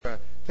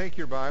Take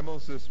your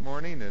Bibles this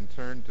morning and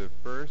turn to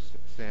 1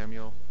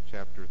 Samuel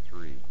chapter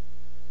 3.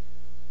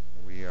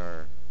 We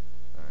are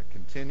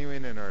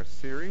continuing in our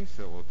series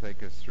that will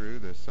take us through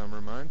the summer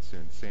months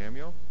in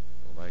Samuel.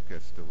 I'd like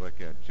us to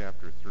look at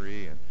chapter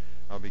 3, and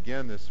I'll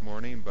begin this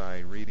morning by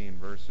reading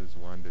verses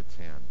 1 to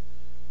 10.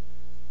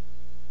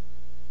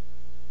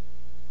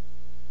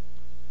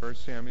 1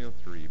 Samuel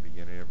 3,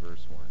 beginning at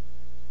verse 1.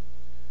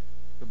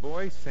 The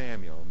boy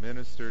Samuel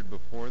ministered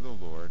before the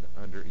Lord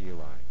under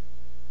Eli.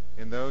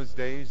 In those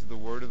days the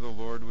word of the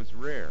Lord was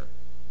rare.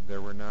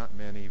 There were not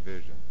many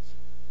visions.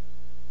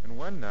 And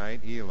one night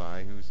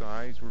Eli, whose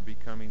eyes were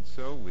becoming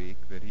so weak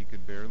that he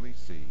could barely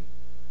see,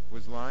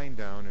 was lying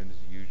down in his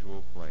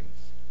usual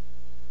place.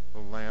 The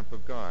lamp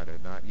of God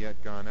had not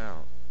yet gone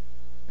out,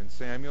 and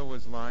Samuel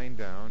was lying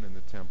down in the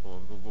temple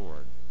of the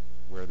Lord,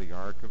 where the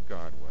ark of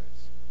God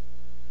was.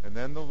 And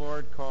then the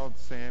Lord called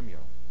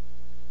Samuel.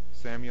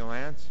 Samuel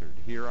answered,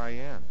 "Here I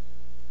am."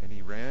 And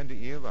he ran to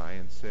Eli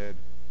and said,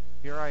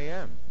 "Here I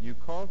am. You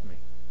called me."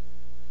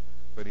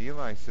 But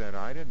Eli said,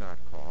 "I did not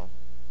call.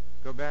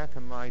 Go back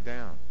and lie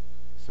down."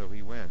 So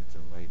he went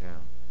and lay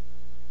down.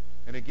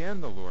 And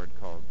again the Lord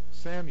called,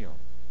 "Samuel."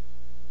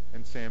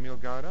 And Samuel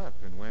got up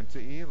and went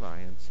to Eli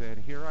and said,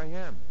 "Here I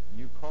am.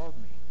 You called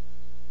me."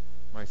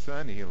 "My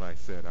son," Eli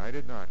said, "I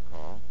did not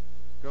call.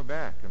 Go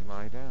back and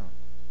lie down."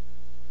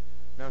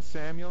 Now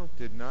Samuel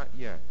did not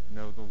yet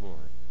know the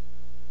Lord.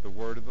 The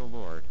word of the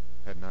Lord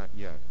had not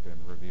yet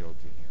been revealed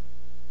to him.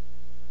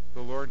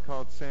 The Lord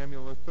called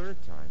Samuel a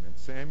third time, and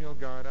Samuel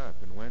got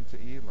up and went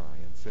to Eli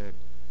and said,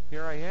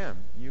 "Here I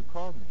am. You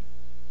called me."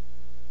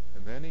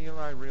 And then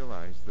Eli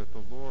realized that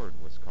the Lord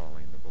was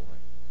calling the boy.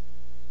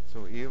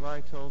 So Eli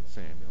told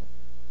Samuel,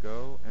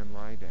 "Go and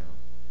lie down.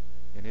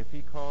 And if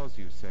he calls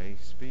you, say,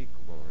 'Speak,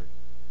 Lord,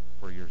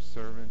 for your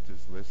servant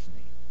is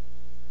listening.'"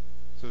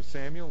 So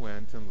Samuel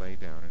went and lay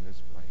down in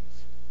his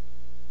place.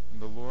 And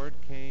the Lord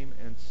came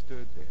and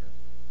stood there,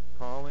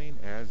 calling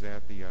as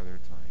at the other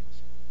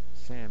times,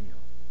 "Samuel,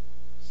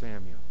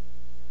 Samuel."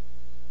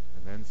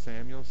 And then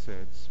Samuel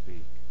said,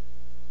 "Speak,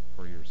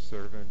 for your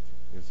servant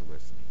is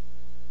listening."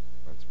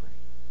 Let's pray.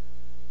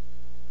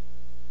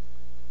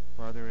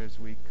 Father, as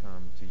we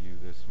come to you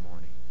this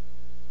morning,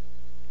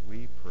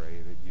 we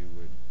pray that you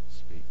would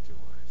speak to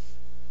us,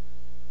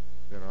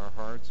 that our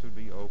hearts would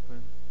be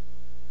open,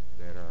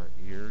 that our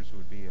ears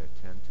would be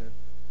attentive,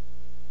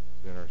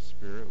 that our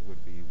spirit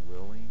would be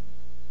willing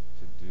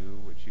to do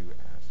what you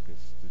ask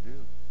us to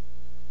do.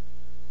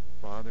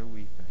 Father,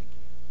 we thank you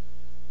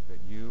that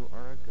you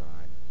are a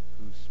God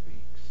who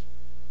speaks.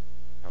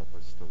 Help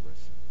us to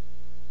listen.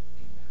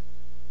 Amen.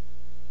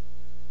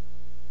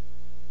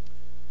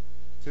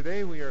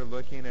 Today we are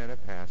looking at a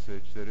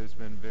passage that has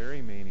been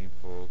very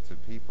meaningful to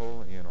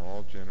people in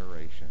all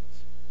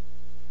generations.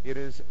 It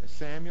is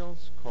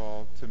Samuel's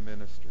call to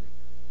ministry.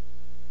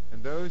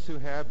 And those who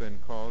have been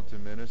called to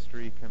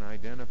ministry can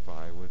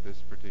identify with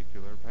this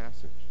particular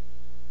passage.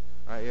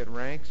 It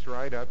ranks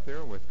right up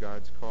there with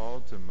God's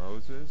call to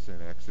Moses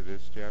in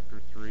Exodus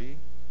chapter 3,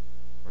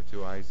 or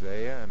to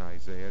Isaiah in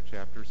Isaiah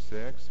chapter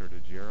 6, or to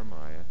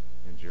Jeremiah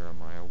in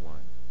Jeremiah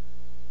 1.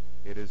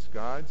 It is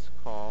God's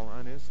call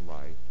on his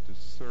life to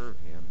serve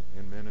him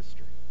in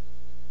ministry.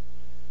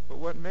 But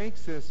what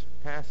makes this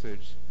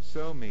passage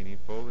so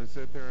meaningful is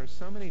that there are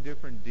so many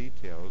different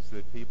details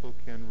that people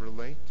can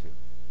relate to.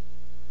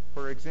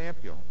 For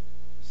example,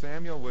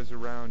 Samuel was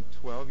around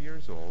 12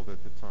 years old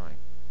at the time.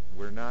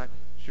 We're not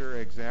sure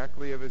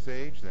exactly of his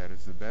age. That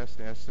is the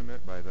best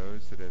estimate by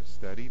those that have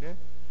studied it.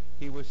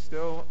 He was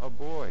still a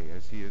boy,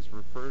 as he is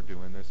referred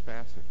to in this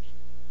passage.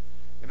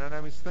 And I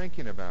was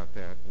thinking about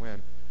that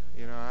when,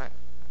 I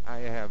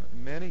have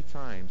many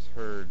times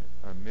heard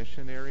a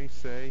missionary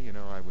say,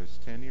 I was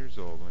 10 years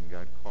old when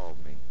God called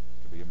me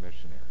to be a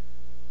missionary.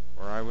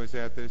 Or I was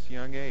at this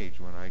young age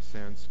when I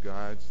sensed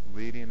God's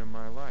leading in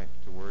my life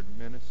toward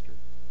ministry.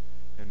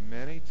 And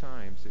many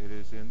times it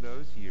is in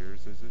those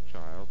years as a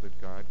child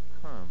that God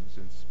comes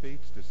and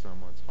speaks to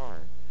someone's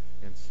heart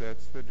and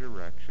sets the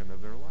direction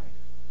of their life.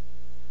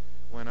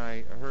 When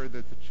I heard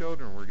that the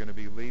children were going to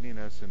be leading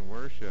us in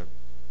worship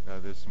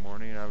this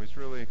morning, I was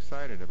really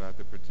excited about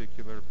the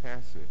particular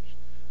passage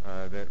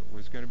that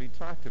was going to be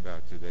talked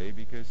about today,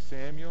 because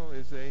Samuel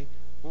is a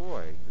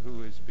boy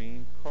who is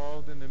being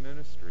called into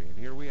ministry. And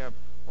here we have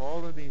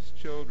all of these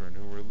children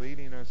who were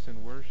leading us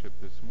in worship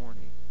this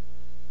morning.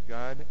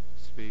 God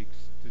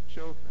speaks to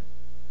children,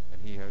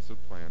 and he has a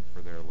plan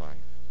for their life.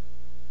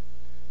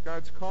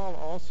 God's call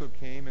also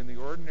came in the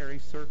ordinary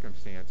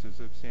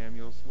circumstances of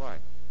Samuel's life.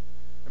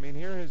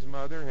 Here his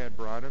mother had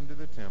brought him to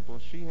the temple.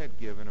 She had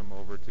given him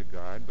over to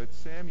God, but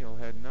Samuel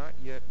had not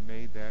yet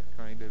made that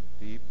kind of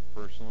deep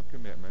personal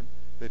commitment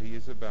that he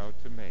is about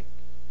to make.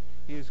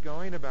 He is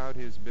going about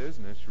his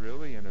business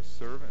really in a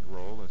servant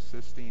role,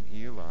 assisting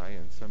Eli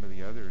and some of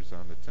the others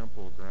on the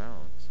temple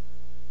grounds.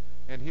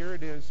 And here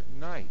it is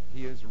night.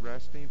 He is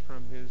resting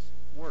from his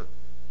work.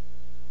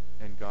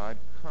 And God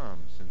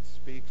comes and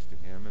speaks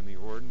to him in the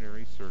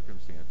ordinary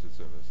circumstances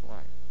of his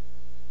life.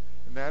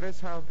 And that is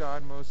how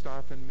God most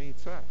often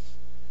meets us.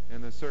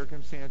 in the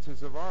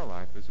circumstances of our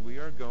life as we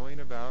are going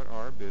about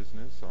our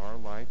business, our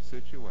life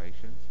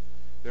situations.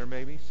 There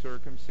may be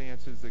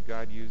circumstances that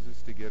God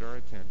uses to get our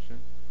attention,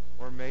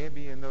 or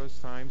maybe in those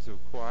times of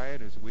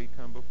quiet as we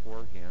come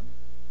before him.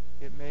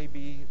 It may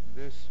be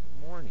this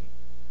morning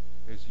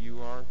as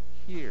you are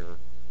here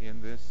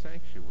in this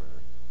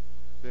sanctuary,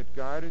 that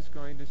God is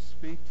going to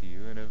speak to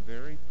you in a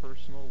very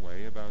personal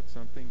way about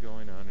something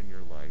going on in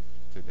your life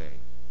today.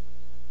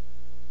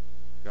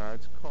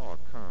 God's call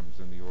comes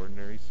in the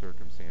ordinary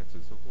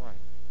circumstances of life.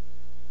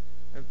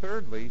 And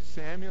thirdly,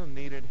 Samuel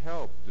needed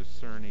help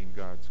discerning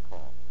God's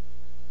call.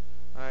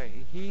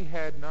 He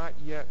had not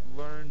yet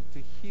learned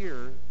to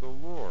hear the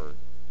Lord.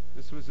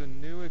 This was a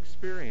new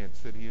experience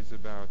that he is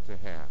about to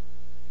have.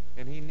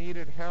 And he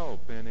needed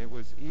help, and it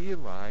was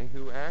Eli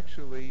who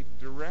actually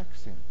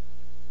directs him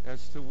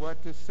as to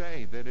what to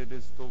say, that it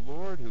is the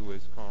Lord who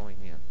is calling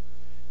him.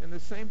 And the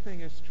same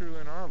thing is true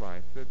in our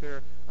life, that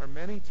there are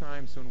many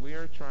times when we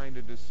are trying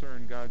to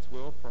discern God's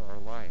will for our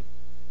life,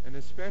 and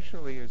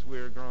especially as we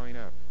are growing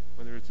up,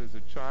 whether it's as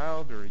a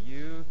child or a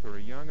youth or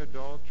a young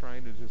adult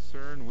trying to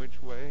discern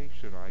which way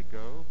should I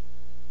go.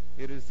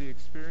 It is the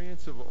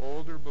experience of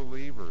older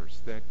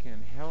believers that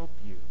can help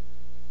you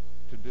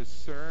to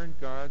discern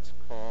God's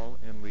call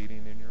and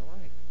leading in your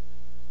life.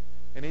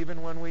 And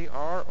even when we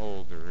are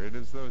older, it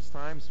is those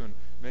times when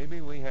maybe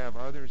we have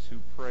others who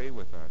pray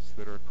with us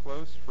that are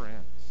close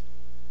friends.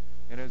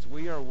 And as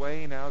we are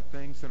weighing out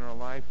things in our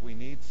life, we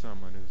need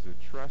someone who's a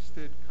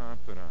trusted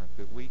confidant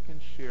that we can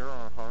share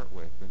our heart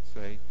with and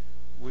say,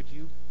 would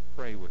you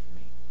pray with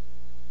me?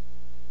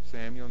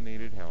 Samuel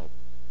needed help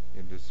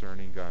in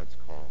discerning God's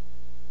call.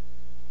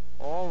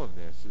 All of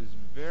this is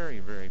very,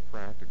 very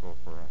practical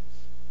for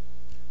us.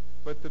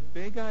 But the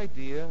big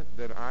idea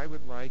that I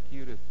would like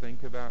you to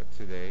think about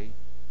today,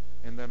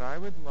 and that I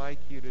would like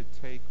you to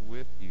take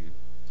with you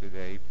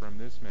today from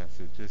this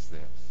message is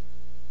this: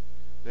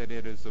 that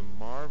it is a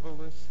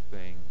marvelous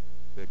thing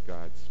that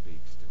God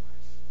speaks to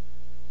us.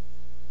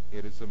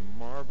 It is a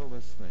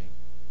marvelous thing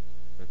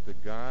that the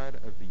God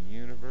of the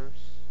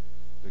universe,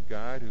 the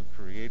God who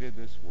created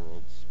this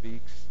world,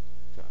 speaks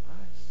to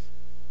us.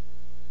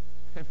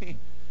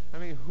 I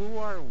mean, who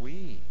are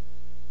we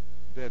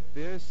that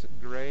this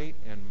great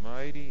and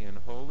mighty and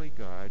holy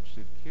God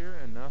should care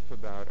enough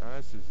about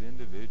us as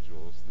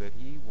individuals that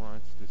he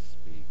wants to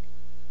speak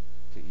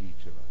to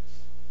each of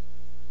us?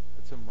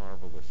 It's a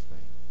marvelous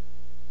thing.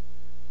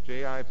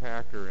 J.I.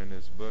 Packer, in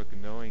his book,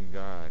 Knowing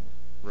God,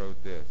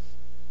 wrote this.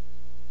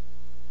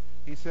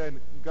 He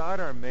said, God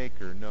our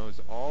Maker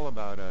knows all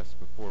about us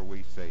before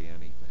we say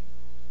anything.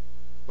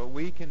 But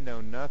we can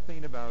know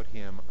nothing about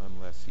him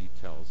unless he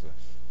tells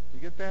us. You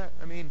get that?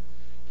 I mean,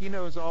 he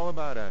knows all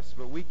about us,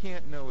 but we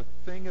can't know a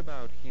thing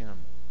about him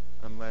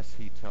unless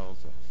he tells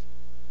us.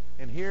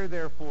 And here,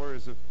 therefore,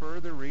 is a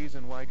further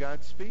reason why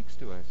God speaks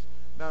to us.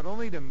 Not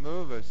only to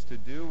move us to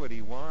do what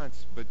he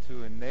wants, but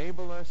to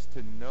enable us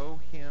to know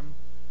him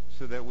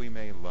so that we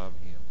may love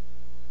him.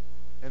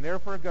 And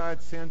therefore,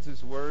 God sends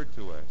his word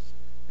to us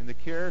in the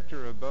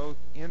character of both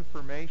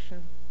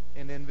information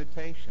and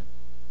invitation.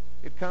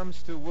 It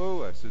comes to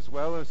woo us as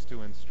well as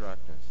to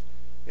instruct us.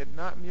 It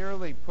not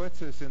merely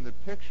puts us in the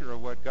picture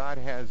of what God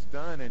has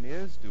done and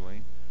is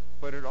doing,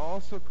 but it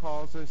also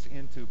calls us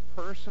into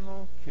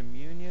personal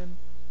communion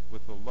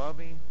with the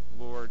loving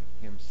Lord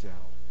himself.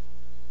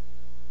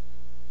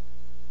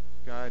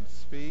 God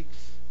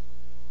speaks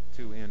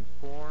to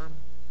inform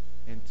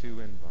and to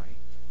invite.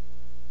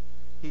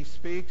 He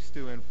speaks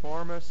to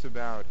inform us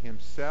about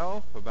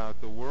himself,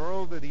 about the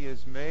world that he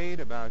has made,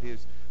 about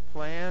his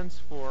plans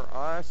for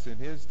us and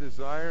his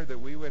desire that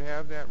we would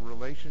have that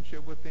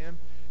relationship with him.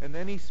 And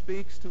then he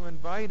speaks to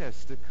invite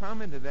us to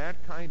come into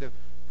that kind of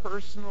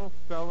personal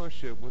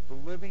fellowship with the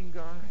living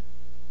God.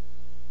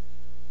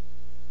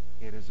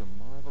 It is a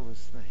marvelous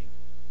thing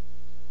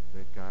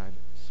that God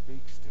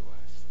speaks to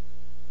us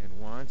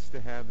and wants to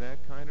have that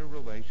kind of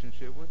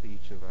relationship with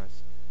each of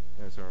us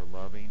as our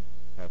loving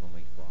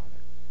Heavenly Father.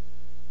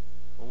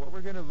 Well, what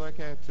we're going to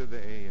look at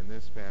today in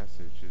this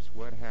passage is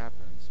what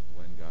happens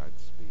when God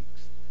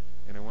speaks.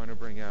 And I want to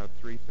bring out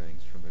three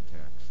things from the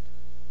text.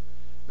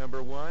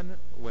 Number one,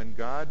 when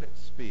God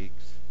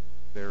speaks,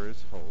 there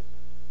is hope.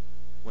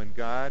 When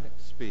God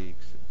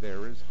speaks,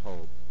 there is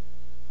hope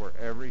for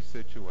every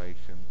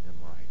situation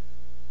in life.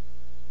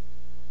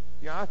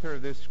 The author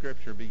of this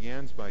scripture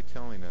begins by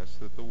telling us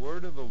that the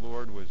word of the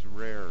Lord was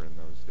rare in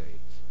those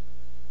days.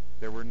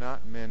 There were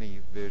not many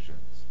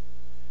visions.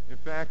 In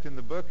fact, in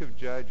the book of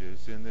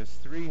Judges, in this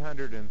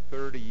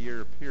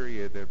 330-year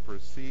period that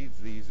precedes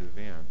these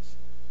events,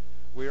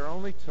 we are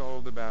only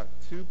told about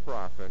 2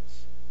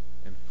 prophets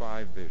and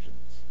 5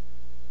 visions.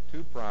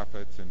 2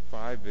 prophets and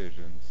 5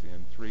 visions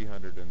in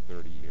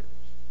 330 years.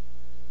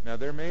 Now,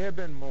 there may have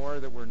been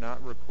more that were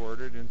not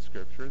recorded in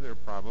Scripture. There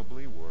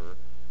probably were.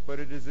 But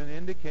it is an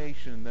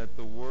indication that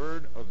the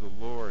word of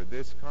the Lord,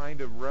 this kind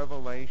of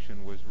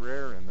revelation, was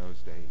rare in those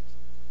days.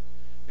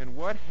 And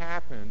what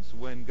happens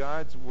when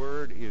God's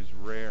word is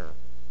rare?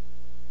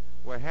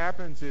 what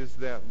happens is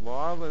that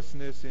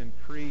lawlessness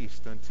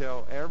increased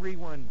until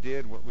everyone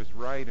did what was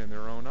right in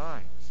their own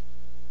eyes.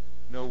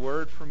 No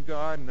word from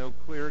God, no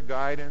clear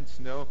guidance,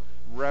 no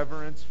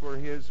reverence for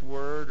his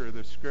word or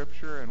the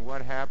scripture. And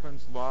what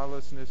happens?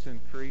 Lawlessness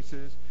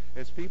increases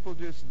as people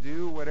just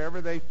do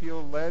whatever they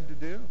feel led to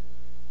do.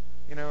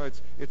 You know,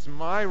 it's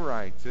my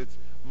rights. It's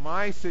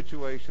my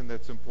situation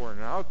that's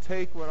important. I'll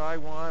take what I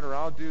want, or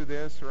I'll do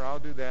this, or I'll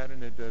do that,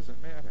 and it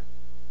doesn't matter.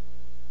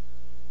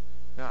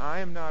 Now, I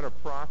am not a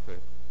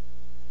prophet,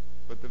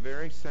 but the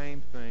very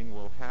same thing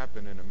will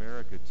happen in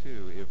America,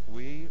 too, if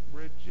we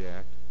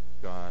reject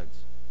God's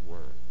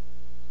word.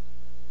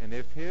 And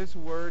if his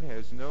word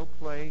has no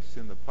place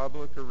in the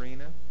public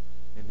arena,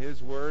 and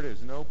his word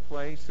has no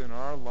place in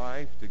our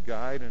life to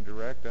guide and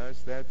direct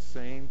us, that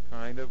same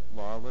kind of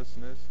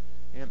lawlessness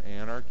and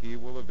anarchy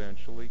will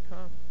eventually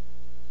come.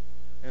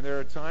 And there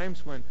are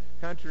times when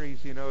countries,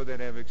 that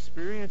have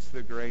experienced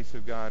the grace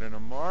of God in a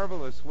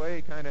marvelous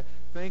way kind of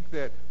think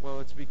that,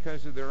 well, it's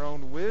because of their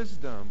own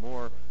wisdom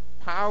or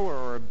power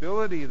or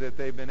ability that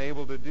they've been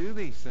able to do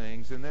these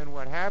things. And then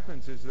what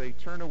happens is they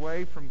turn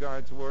away from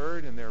God's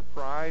word, and their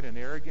pride and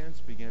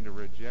arrogance begin to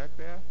reject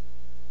that.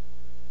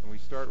 And we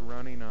start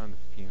running on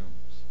the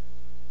fumes.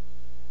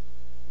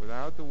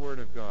 Without the word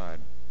of God,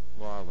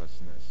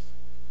 lawlessness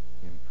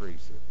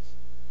increases.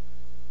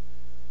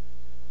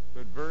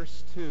 But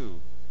verse 2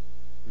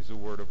 is a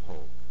word of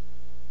hope.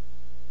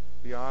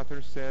 The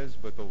author says,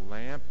 but the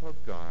lamp of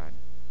God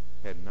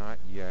had not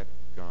yet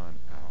gone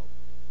out.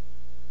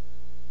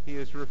 He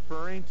is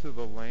referring to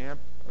the lamp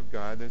of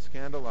God, this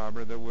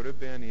candelabra that would have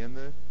been in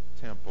the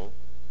temple,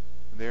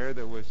 there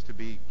that was to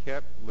be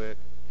kept lit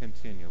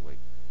continually.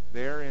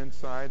 There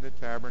inside the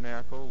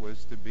tabernacle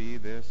was to be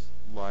this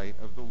light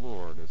of the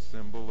Lord, a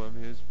symbol of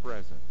his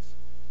presence.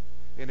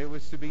 And it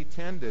was to be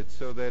tended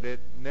so that it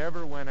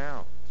never went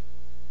out.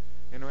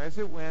 And as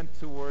it went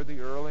toward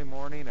the early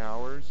morning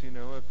hours,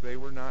 if they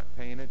were not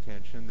paying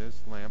attention, this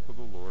lamp of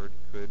the Lord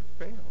could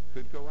fail,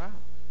 could go out.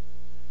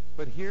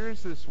 But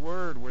here's this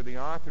word where the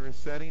author is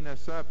setting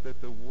us up that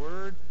the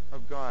word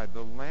of God,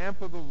 the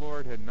lamp of the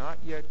Lord, had not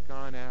yet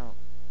gone out.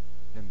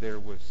 And there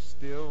was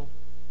still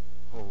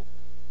hope.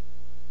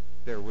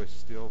 There was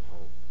still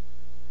hope.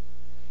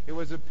 It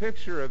was a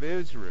picture of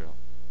Israel.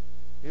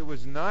 It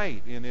was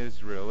night in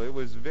Israel. It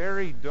was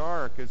very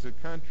dark as a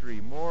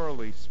country,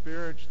 morally,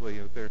 spiritually,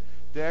 with their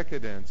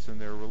decadence and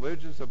their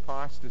religious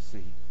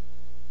apostasy.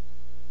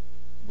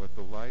 But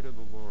the light of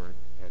the Lord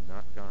had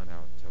not gone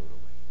out totally.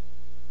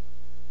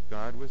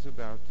 God was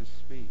about to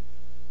speak.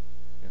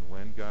 And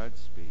when God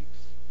speaks,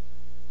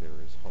 there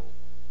is hope.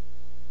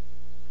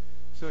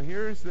 So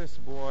here's this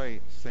boy,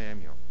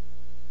 Samuel.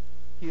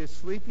 He is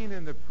sleeping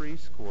in the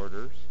priest's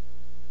quarters,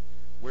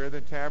 where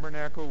the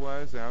tabernacle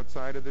was.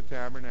 Outside of the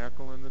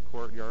tabernacle in the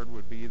courtyard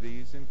would be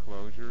these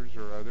enclosures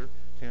or other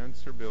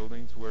tents or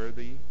buildings where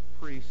the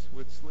priests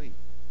would sleep.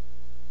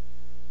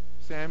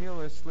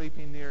 Samuel is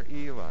sleeping near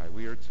Eli.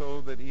 We are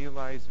told that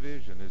Eli's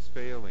vision is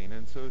failing,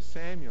 and so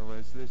Samuel,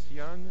 as this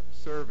young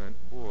servant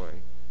boy,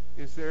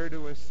 is there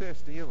to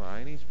assist Eli.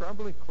 And he's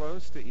probably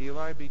close to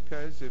Eli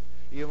because if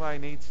Eli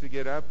needs to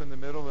get up in the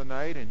middle of the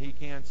night and he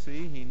can't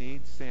see, he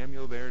needs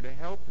Samuel there to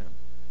help him,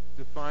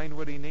 to find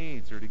what he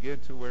needs or to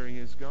get to where he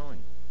is going.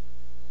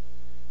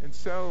 And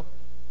so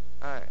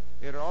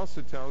it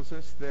also tells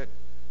us that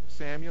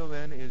Samuel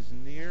then is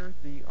near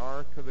the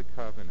Ark of the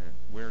Covenant,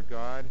 where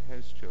God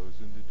has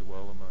chosen to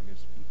dwell among his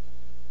people.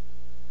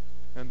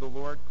 And the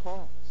Lord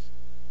calls.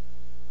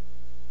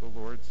 The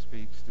Lord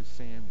speaks to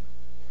Samuel.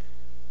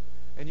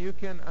 And you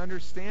can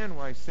understand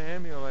why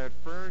Samuel at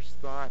first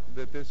thought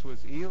that this was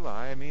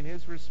Eli. I mean,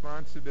 his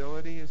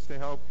responsibility is to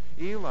help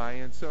Eli.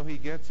 And so he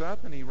gets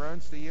up and he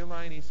runs to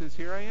Eli and he says,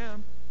 here I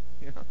am.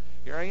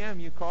 Here I am.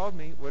 You called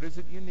me. What is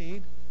it you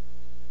need?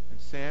 And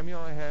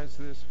Samuel has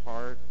this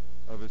heart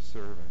of a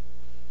servant,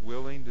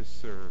 willing to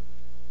serve.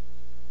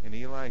 And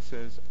Eli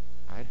says,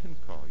 I didn't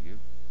call you.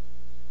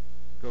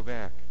 Go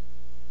back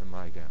and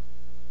lie down.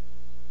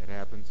 It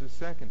happens a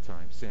second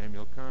time.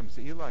 Samuel comes.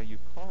 Eli, you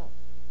called.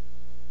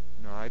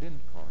 No, I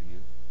didn't call you.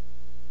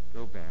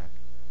 Go back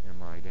and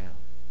lie down.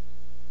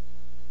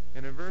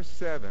 And in verse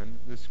 7,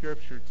 the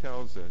scripture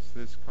tells us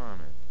this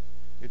comment.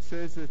 It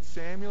says that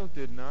Samuel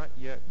did not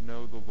yet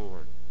know the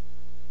Lord.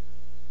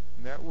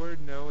 And that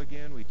word know,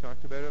 again, we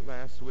talked about it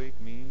last week,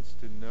 means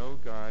to know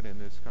God in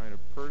this kind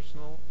of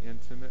personal,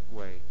 intimate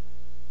way.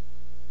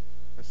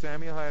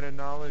 Samuel had a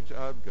knowledge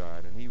of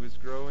God, and he was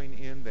growing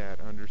in that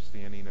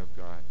understanding of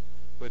God.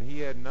 But he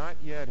had not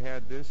yet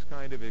had this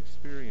kind of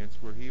experience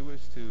where he was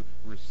to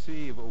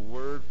receive a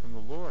word from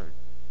the Lord.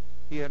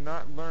 He had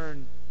not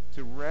learned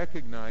to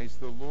recognize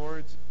the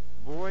Lord's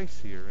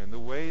voice here and the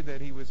way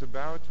that he was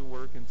about to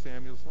work in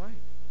Samuel's life.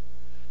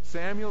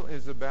 Samuel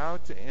is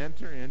about to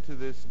enter into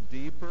this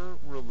deeper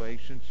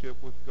relationship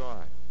with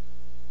God.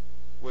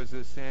 Was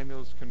this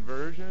Samuel's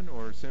conversion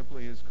or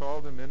simply his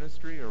call to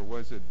ministry, or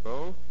was it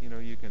both?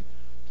 You can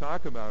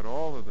talk about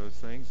all of those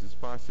things as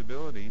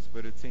possibilities,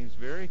 but it seems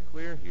very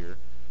clear here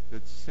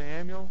that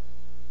Samuel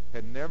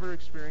had never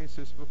experienced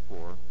this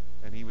before,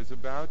 And he was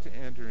about to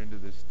enter into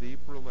this deep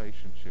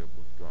relationship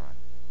with God.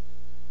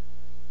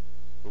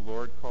 The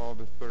Lord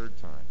called a third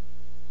time,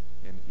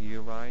 and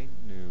Eli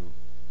knew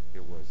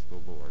it was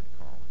the Lord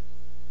calling.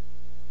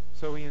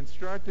 So he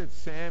instructed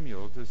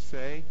Samuel to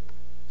say,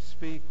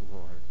 "Speak,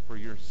 Lord, for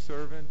your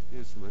servant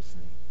is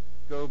listening.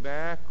 Go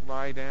back,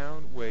 lie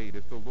down, wait.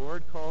 If the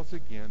Lord calls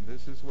again,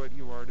 this is what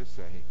you are to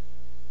say."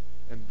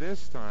 And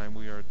this time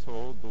we are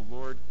told the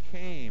Lord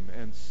came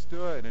and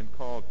stood and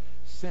called,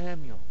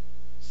 "Samuel,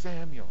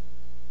 Samuel."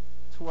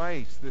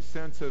 Twice, the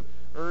sense of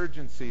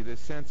urgency, the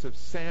sense of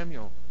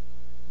Samuel,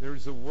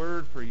 there's a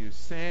word for you.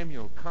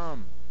 Samuel,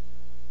 come.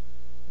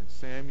 And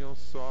Samuel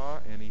saw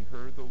and he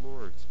heard the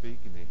Lord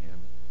speaking to him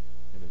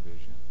in a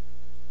vision.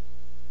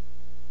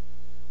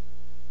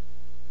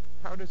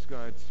 How does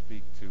God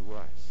speak to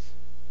us?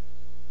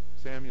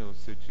 Samuel's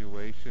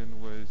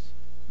situation was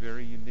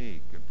very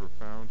unique and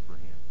profound for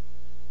him.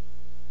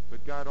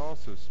 But God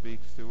also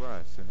speaks to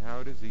us. And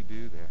how does he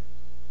do that?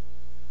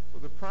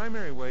 Well, the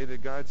primary way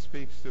that God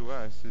speaks to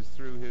us is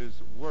through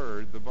his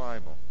word, the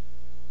Bible,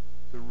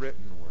 the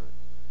written word.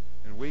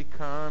 And we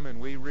come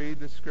and we read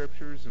the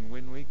scriptures, and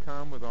when we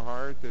come with a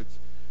heart that's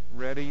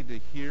ready to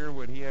hear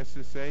what he has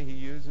to say, he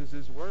uses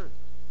his word.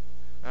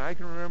 And I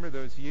can remember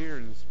those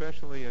years,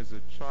 especially as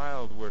a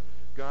child, where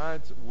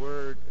God's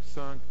word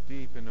sunk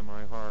deep into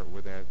my heart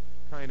with that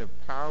kind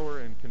of power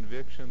and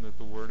conviction that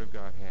the word of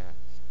God has.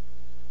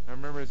 I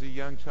remember as a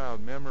young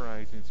child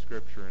memorizing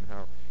scripture and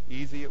how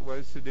easy it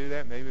was to do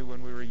that, maybe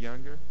when we were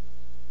younger,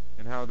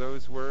 and how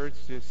those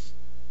words just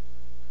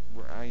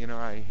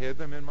I hid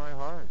them in my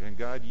heart, and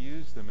God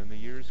used them in the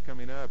years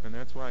coming up. And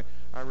that's why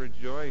I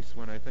rejoice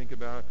when I think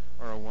about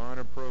our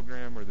Awana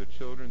program or the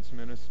children's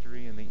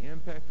ministry and the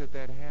impact that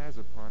that has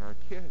upon our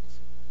kids.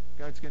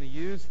 God's going to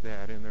use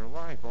that in their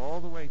life all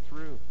the way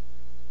through.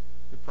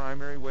 The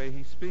primary way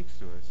he speaks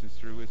to us is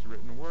through his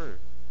written word.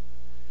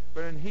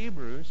 But in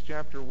Hebrews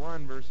chapter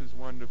 1, verses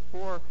 1 to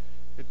 4,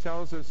 it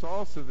tells us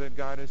also that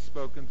God has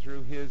spoken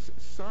through his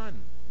Son,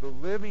 the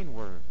living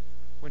word.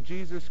 When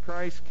Jesus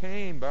Christ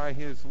came by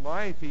his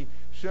life, he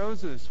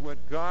shows us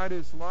what God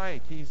is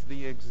like. He's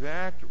the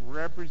exact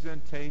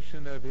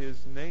representation of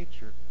his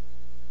nature.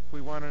 If we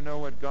want to know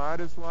what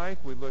God is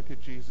like, we look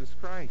at Jesus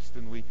Christ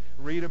and we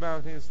read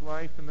about his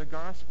life in the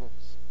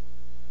Gospels.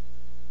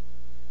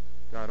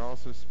 God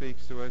also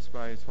speaks to us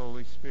by his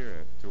Holy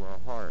Spirit, to our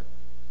heart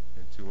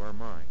and to our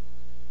mind.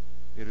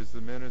 It is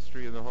the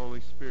ministry of the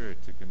Holy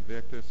Spirit to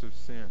convict us of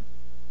sin,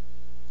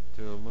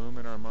 to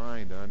illumine our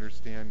mind to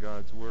understand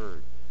God's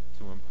word,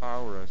 to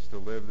empower us to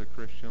live the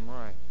Christian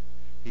life.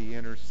 He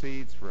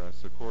intercedes for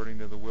us according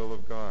to the will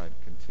of God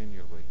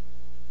continually.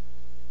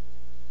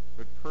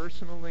 But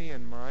personally,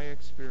 in my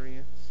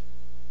experience,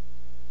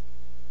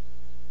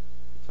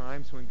 the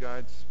times when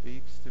God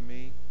speaks to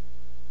me,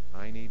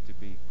 I need to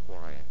be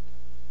quiet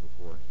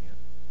before him.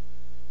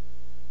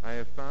 I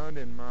have found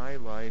in my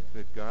life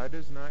that God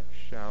does not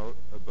shout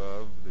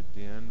above the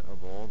din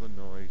of all the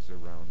noise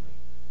around me.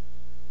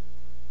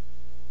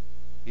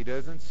 He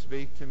doesn't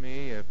speak to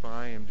me if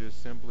I am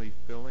just simply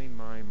filling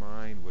my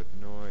mind with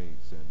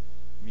noise and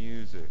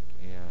music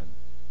and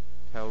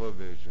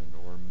television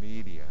or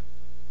media.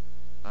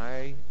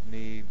 I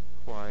need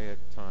quiet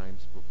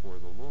times before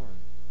the Lord.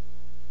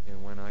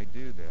 And when I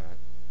do that,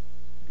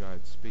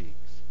 God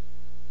speaks.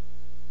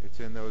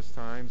 It's in those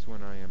times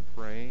when I am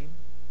praying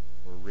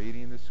or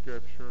reading the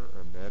scripture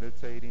or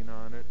meditating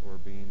on it or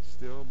being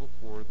still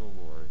before the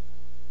Lord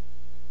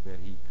that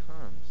he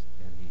comes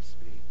and he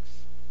speaks.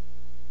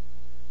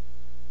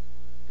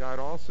 God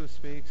also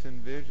speaks in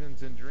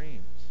visions and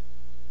dreams.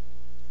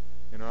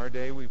 In our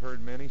day, we've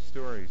heard many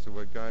stories of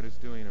what God is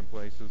doing in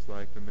places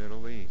like the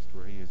Middle East,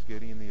 where he is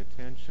getting the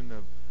attention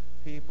of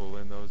people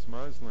in those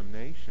Muslim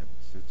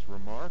nations. It's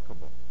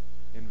remarkable.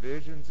 In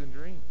visions and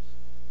dreams.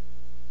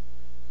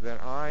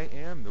 That I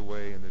am the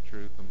way and the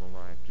truth and the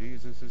life.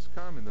 Jesus has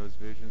come in those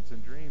visions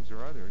and dreams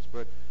or others.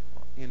 But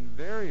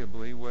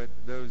invariably, what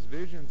those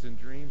visions and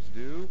dreams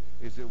do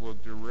is it will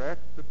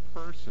direct the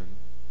person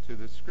to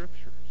the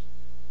scriptures.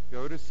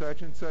 Go to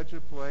such and such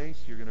a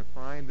place. You're going to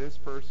find this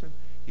person.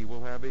 He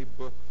will have a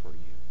book for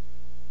you.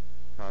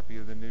 Copy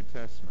of the New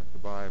Testament, the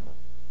Bible.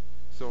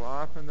 So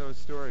often those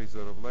stories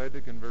that have led to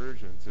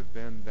conversions have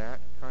been that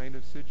kind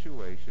of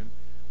situation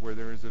where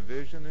there is a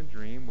vision and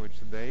dream which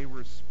they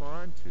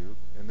respond to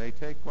and they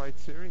take quite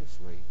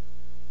seriously.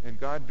 And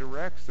God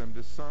directs them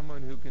to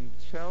someone who can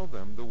tell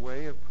them the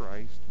way of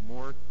Christ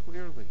more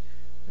clearly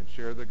and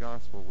share the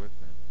gospel with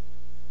them.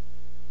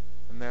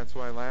 And that's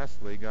why,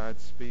 lastly, God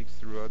speaks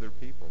through other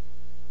people.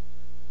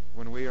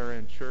 When we are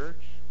in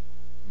church,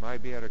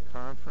 might be at a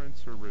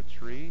conference or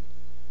retreat,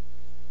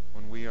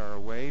 when we are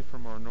away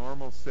from our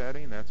normal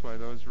setting, that's why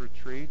those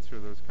retreats or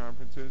those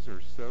conferences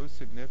are so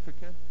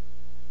significant,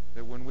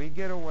 that when we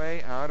get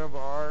away out of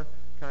our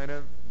kind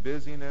of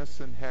busyness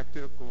and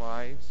hectic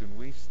lives and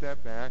we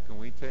step back and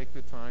we take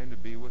the time to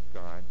be with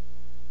God,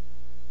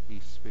 he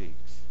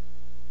speaks.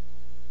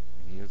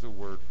 And he has a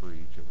word for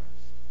each of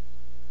us.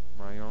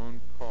 My own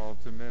call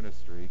to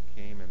ministry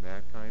came in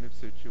that kind of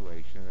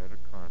situation at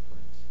a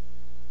conference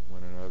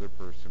when another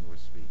person was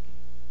speaking.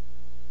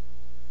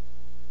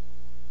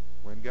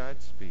 When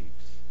God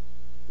speaks,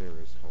 there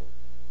is hope.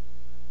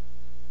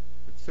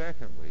 But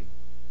secondly,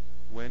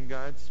 when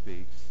God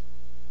speaks,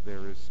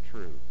 there is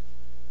truth.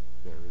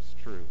 There is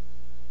truth.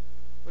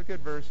 Look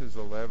at verses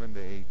 11 to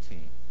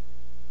 18.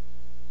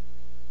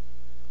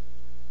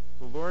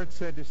 The Lord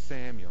said to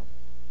Samuel,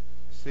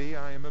 "See,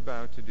 I am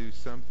about to do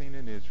something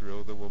in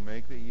Israel that will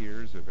make the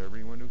ears of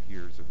everyone who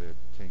hears of it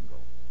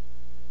tingle.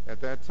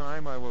 At that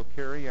time I will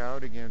carry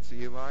out against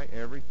Eli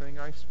everything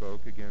I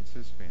spoke against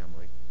his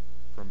family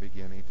from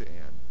beginning to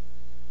end.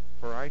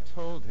 For I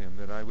told him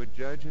that I would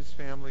judge his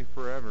family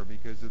forever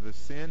because of the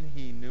sin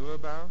he knew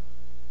about.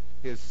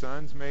 His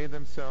sons made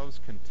themselves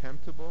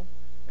contemptible,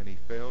 and he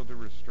failed to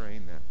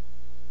restrain them.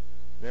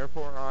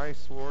 Therefore I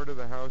swore to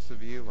the house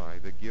of Eli,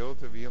 the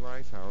guilt of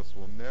Eli's house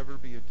will never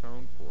be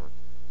atoned for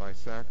by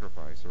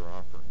sacrifice or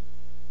offering."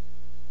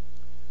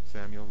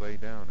 Samuel lay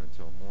down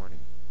until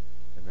morning,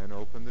 and then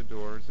opened the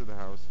doors of the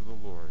house of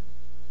the Lord.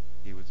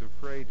 He was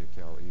afraid to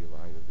tell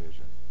Eli the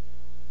vision.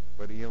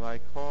 But Eli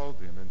called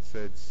him and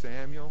said,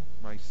 "Samuel,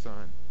 my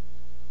son."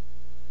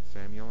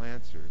 Samuel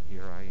answered,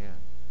 "Here I am."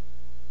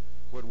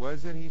 "What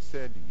was it he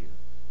said to you?"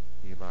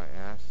 Eli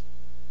asked.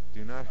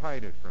 "Do not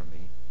hide it from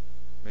me.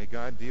 May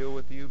God deal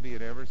with you, be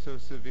it ever so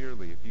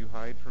severely, if you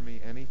hide from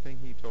me anything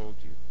he told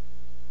you."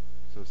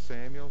 So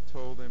Samuel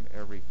told him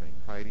everything,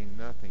 hiding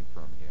nothing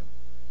from him.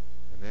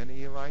 And then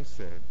Eli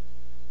said,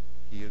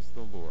 "He is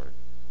the Lord.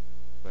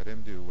 Let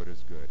him do what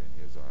is good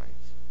in his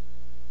eyes."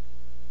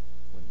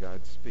 When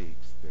God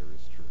speaks, there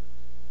is truth.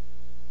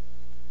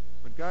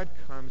 When God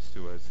comes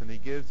to us and he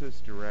gives us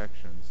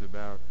directions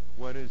about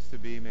what is to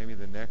be maybe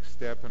the next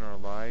step in our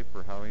life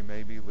or how he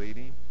may be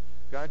leading,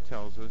 God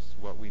tells us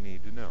what we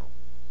need to know.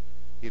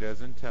 He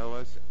doesn't tell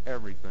us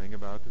everything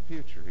about the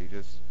future. He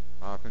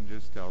often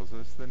just tells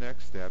us the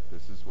next step.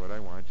 This is what I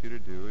want you to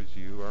do as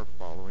you are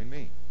following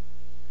me.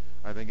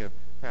 I think of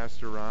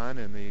Pastor Ron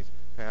in these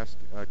past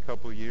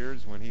couple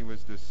years when he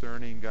was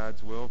discerning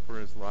God's will for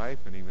his life,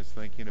 and he was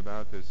thinking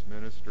about this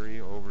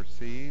ministry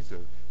overseas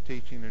of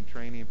teaching and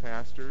training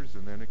pastors,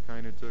 and then it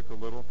kind of took a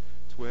little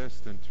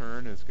twist and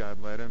turn as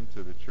God led him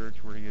to the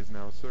church where he is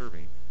now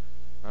serving.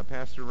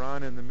 Pastor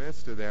Ron, in the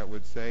midst of that,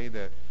 would say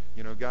that,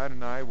 God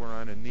and I were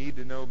on a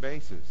need-to-know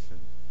basis, and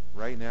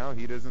right now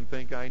he doesn't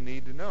think I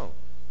need to know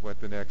what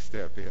the next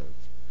step is.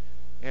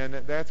 And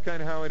that's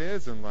kind of how it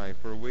is in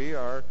life, where we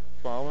are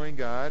following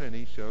God, and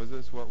he shows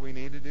us what we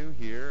need to do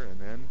here, and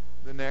then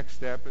the next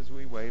step as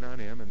we wait on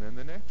him, and then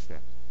the next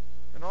step.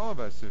 And all of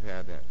us have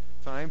had that.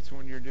 Times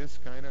when you're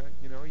just kind of,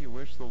 you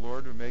wish the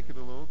Lord would make it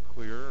a little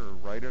clearer or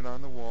write it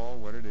on the wall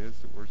what it is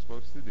that we're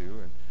supposed to do,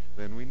 and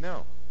then we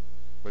know.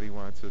 But he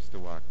wants us to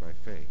walk by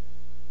faith.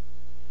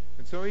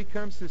 And so he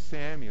comes to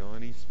Samuel,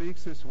 and he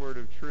speaks this word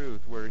of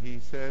truth where he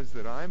says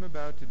that I'm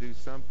about to do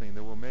something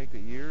that will make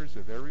the ears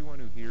of everyone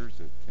who hears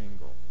it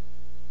tingle.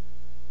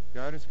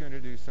 God is going to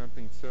do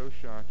something so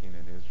shocking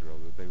in Israel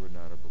that they would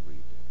not have believed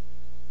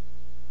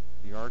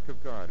it. The Ark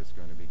of God is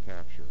going to be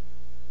captured,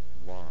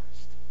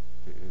 lost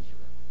to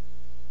Israel.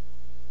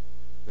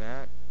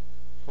 That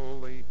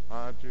holy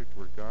object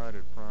where God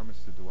had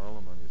promised to dwell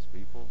among his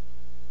people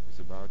is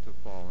about to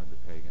fall into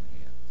pagan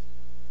hands.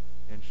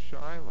 And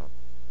Shiloh,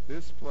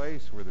 this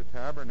place where the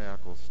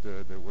tabernacle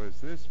stood, that was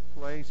this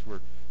place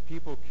where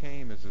people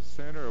came as a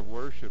center of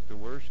worship to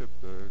worship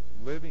the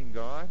living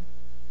God,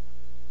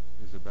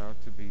 is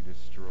about to be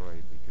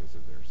destroyed because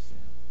of their sin.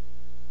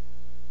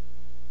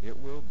 It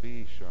will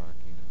be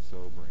shocking and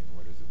sobering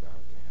what is about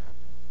to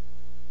happen.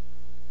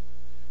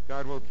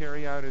 God will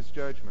carry out his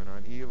judgment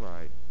on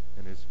Eli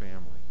and his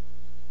family.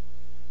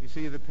 You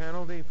see, the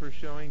penalty for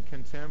showing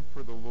contempt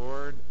for the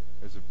Lord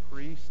as a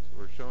priest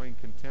or showing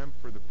contempt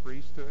for the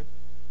priesthood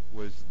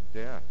was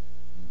death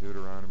in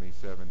Deuteronomy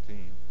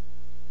 17.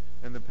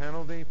 And the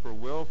penalty for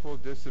willful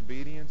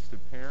disobedience to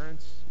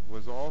parents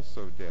was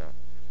also death.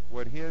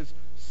 What his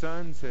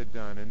sons had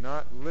done in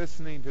not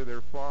listening to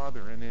their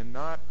father and in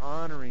not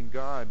honoring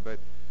God, but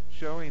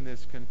showing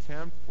this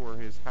contempt for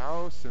his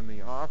house and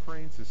the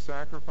offerings, the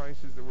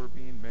sacrifices that were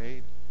being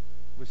made,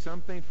 was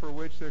something for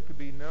which there could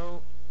be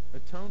no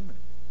atonement.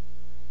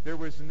 There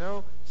was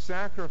no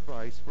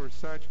sacrifice for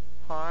such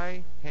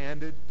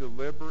high-handed,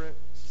 deliberate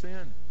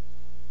sin.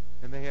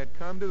 And they had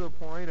come to the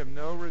point of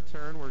no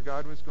return where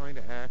God was going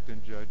to act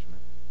in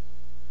judgment.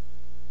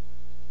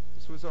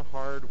 This was a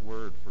hard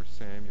word for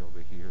Samuel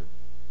to hear,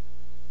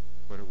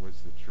 but it was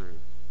the truth.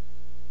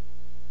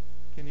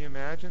 Can you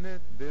imagine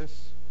it?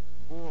 This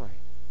boy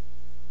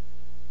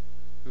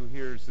who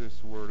hears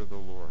this word of the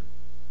Lord.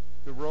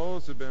 The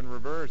roles have been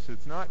reversed.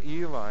 It's not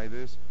Eli,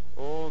 this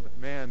old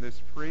man,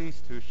 this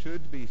priest who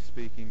should be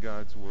speaking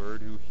God's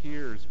word, who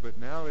hears, but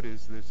now it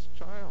is this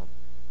child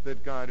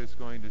that God is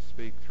going to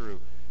speak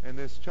through. And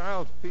this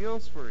child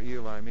feels for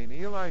Eli. I mean,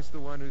 Eli's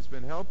the one who's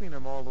been helping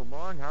him all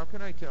along. How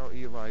can I tell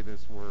Eli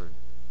this word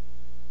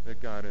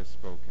that God has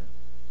spoken?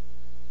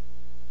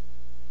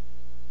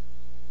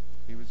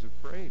 He was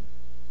afraid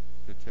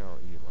to tell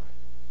Eli.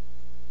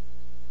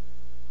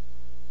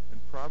 And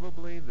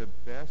probably the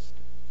best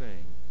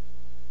thing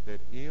that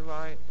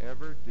Eli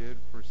ever did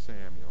for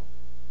Samuel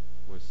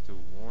was to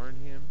warn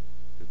him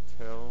to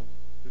tell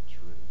the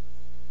truth.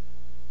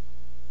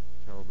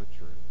 Tell the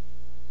truth.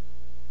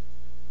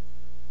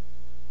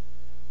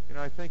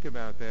 I think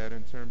about that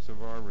in terms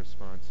of our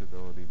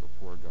responsibility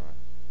before God.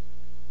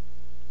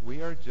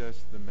 We are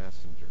just the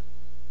messenger.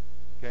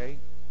 Okay?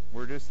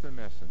 We're just the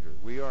messenger.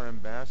 We are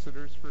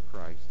ambassadors for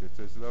Christ. It's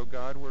as though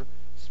God were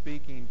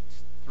speaking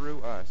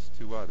through us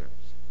to others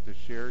to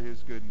share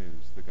his good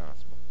news, the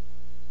gospel.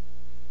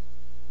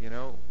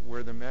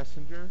 We're the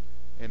messenger,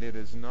 and it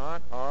is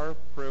not our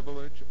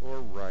privilege or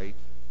right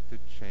to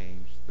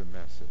change the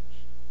message.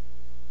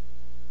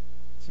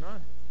 It's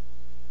not.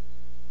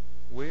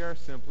 We are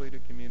simply to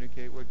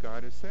communicate what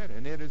God has said.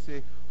 And it is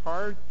a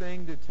hard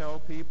thing to tell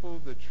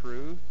people the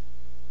truth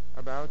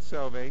about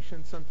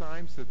salvation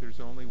sometimes, that there's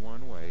only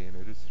one way, and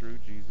it is through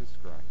Jesus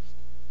Christ.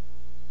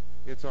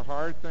 It's a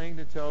hard thing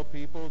to tell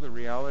people the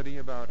reality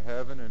about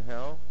heaven and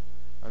hell.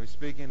 I was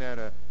speaking at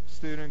a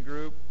student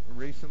group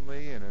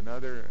recently in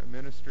another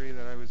ministry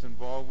that I was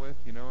involved with,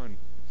 and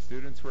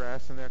students were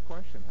asking that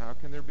question. How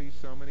can there be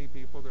so many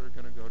people that are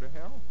going to go to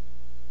hell?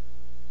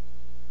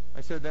 I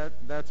said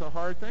that's a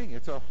hard thing.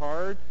 It's a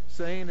hard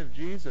saying of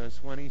Jesus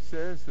when he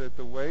says that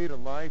the way to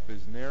life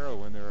is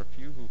narrow and there are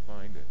few who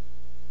find it.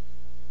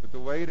 But the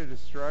way to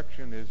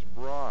destruction is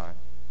broad,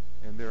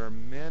 and there are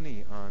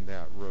many on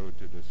that road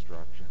to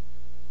destruction.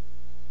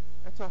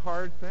 That's a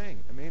hard thing.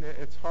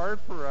 It's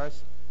hard for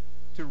us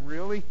to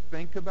really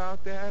think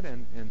about that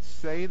and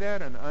say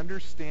that and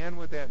understand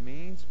what that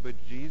means, but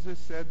Jesus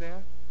said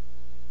that.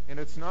 And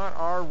it's not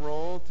our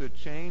role to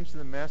change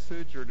the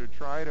message or to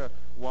try to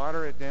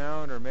water it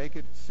down or make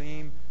it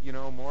seem,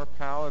 more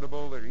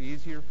palatable or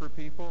easier for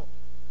people.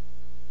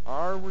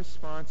 Our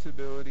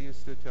responsibility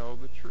is to tell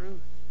the truth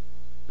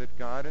that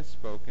God has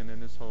spoken in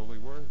his holy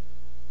word.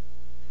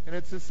 And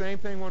it's the same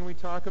thing when we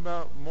talk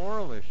about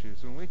moral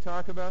issues. When we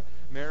talk about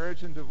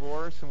marriage and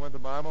divorce and what the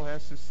Bible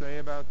has to say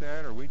about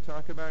that, or we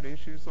talk about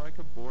issues like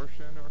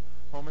abortion or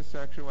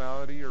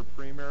homosexuality or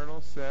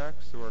premarital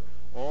sex or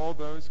all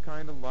those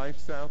kind of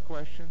lifestyle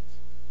questions,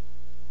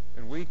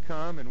 and we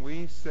come and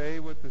we say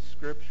what the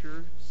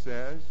Scripture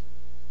says,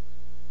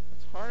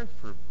 it's hard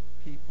for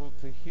people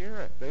to hear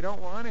it. They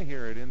don't want to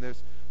hear it in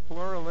this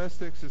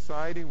pluralistic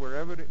society where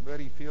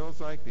everybody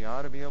feels like they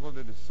ought to be able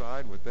to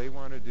decide what they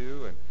want to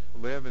do and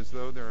live as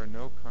though there are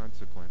no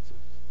consequences.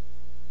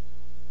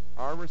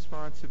 Our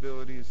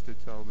responsibility is to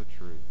tell the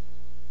truth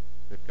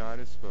that God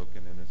has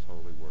spoken in his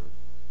holy word.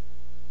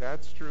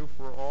 That's true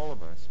for all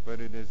of us, but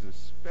it is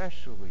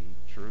especially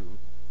true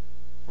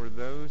for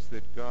those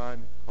that God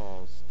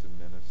calls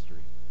to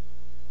ministry.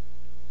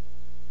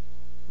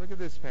 Look at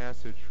this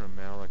passage from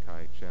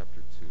Malachi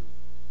chapter 2.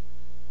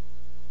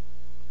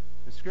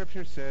 The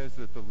Scripture says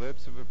that the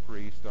lips of a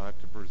priest ought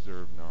to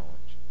preserve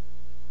knowledge,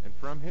 and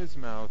from his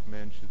mouth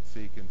men should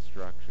seek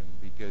instruction,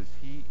 because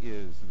he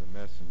is the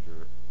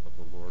messenger of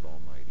the Lord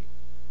Almighty.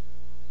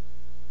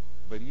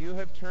 But you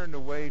have turned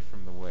away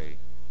from the way,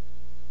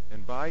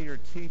 and by your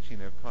teaching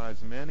have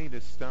caused many to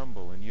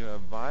stumble, and you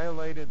have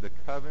violated the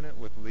covenant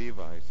with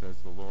Levi, says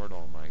the Lord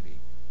Almighty.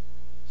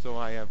 So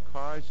I have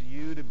caused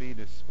you to be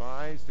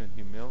despised and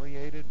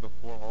humiliated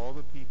before all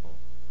the people,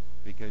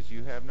 because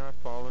you have not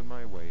followed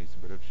my ways,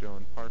 but have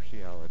shown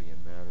partiality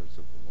in matters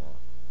of the law.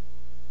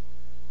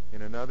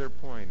 In another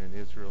point in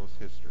Israel's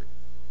history,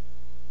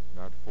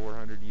 not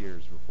 400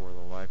 years before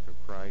the life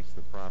of Christ,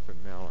 the prophet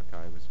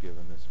Malachi was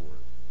given this word.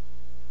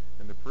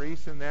 And the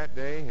priests in that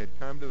day had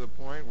come to the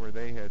point where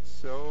they had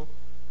so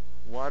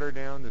watered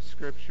down the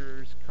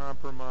Scriptures,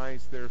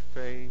 compromised their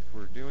faith,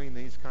 were doing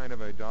these kind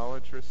of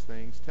idolatrous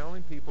things,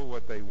 telling people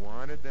what they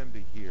wanted them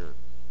to hear.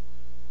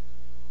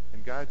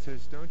 And God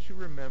says, don't you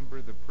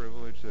remember the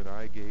privilege that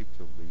I gave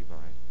to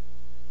Levi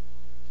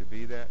to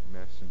be that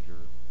messenger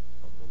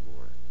of the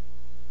Lord,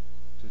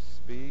 to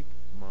speak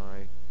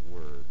my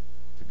word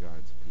to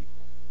God's people?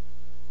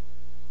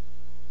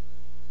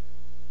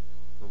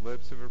 The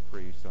lips of a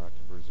priest ought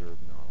to preserve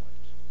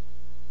knowledge.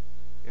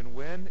 And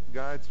when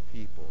God's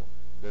people,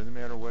 doesn't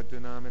matter what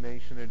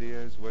denomination it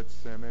is, what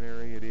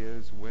seminary it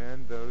is,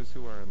 when those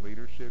who are in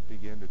leadership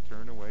begin to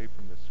turn away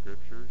from the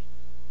Scriptures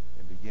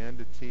and begin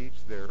to teach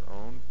their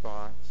own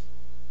thoughts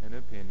and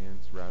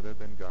opinions rather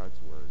than God's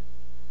word,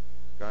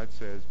 God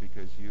says,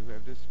 because you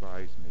have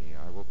despised me,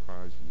 I will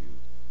cause you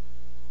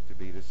to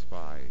be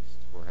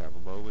despised or have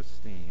low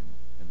esteem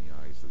in the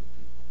eyes of the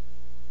people.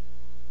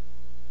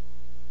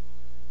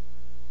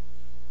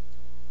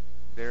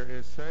 There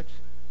is such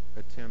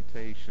a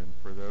temptation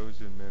for those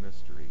in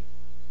ministry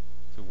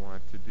to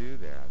want to do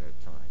that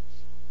at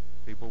times.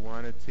 People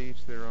want to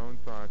teach their own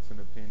thoughts and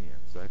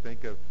opinions. I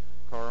think of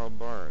Karl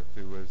Barth,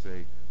 who was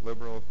a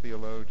liberal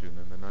theologian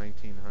in the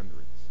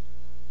 1900s,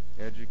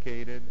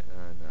 educated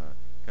in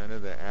kind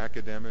of the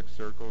academic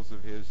circles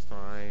of his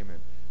time, and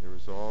there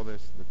was all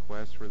this, the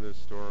quest for the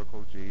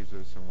historical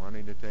Jesus and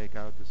wanting to take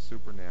out the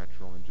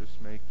supernatural and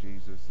just make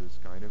Jesus this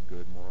kind of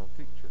good moral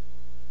teacher.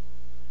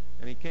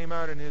 And he came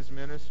out in his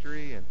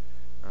ministry, and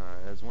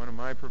As one of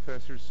my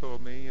professors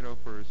told me,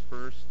 for his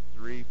first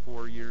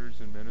 3-4 years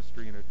in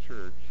ministry in a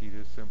church, he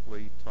just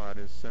simply taught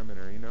his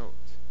seminary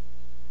notes.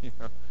 He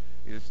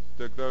just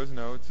took those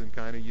notes and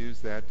kind of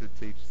used that to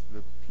teach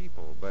the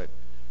people. But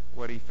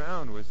what he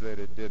found was that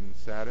it didn't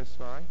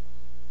satisfy.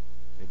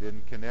 It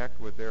didn't connect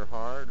with their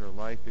heart or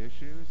life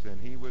issues, and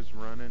he was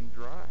running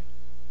dry.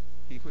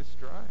 He was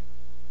dry.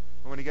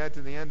 And when he got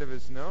to the end of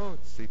his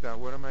notes, he thought,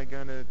 what am I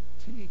going to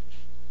teach?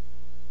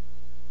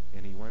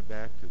 And he went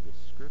back to the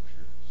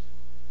Scriptures,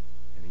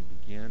 and he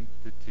began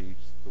to teach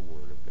the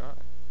Word of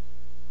God.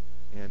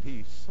 And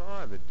he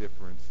saw the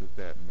difference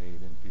that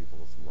made in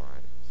people's lives.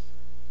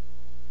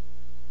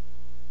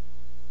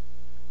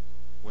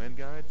 When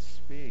God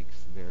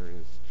speaks, there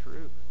is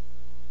truth.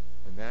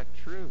 And that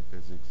truth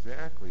is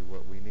exactly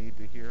what we need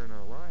to hear in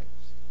our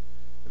lives.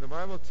 And the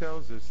Bible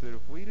tells us that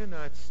if we do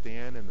not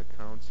stand in the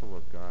counsel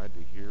of God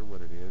to hear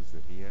what it is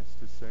that he has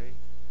to say,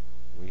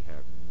 we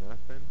have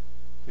nothing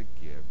to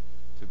give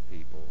to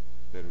people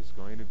that is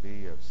going to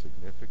be of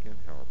significant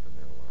help in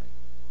their life.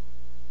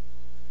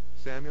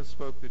 Samuel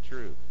spoke the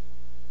truth.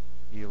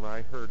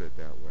 Eli heard it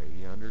that way.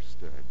 He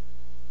understood.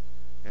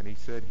 And he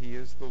said, he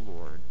is the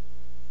Lord.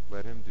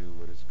 Let him do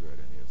what is good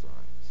in his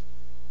eyes.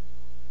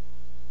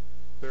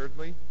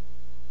 Thirdly,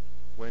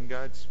 when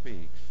God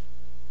speaks,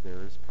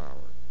 there is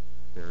power.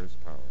 There is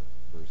power.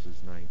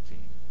 Verses 19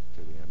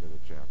 to the end of the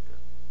chapter.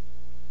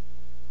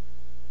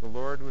 The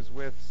Lord was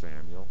with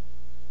Samuel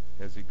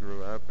as he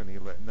grew up, and he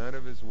let none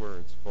of his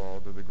words fall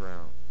to the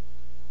ground.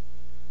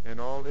 And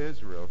all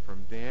Israel,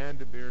 from Dan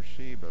to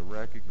Beersheba,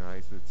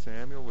 recognized that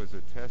Samuel was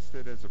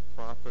attested as a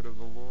prophet of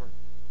the Lord.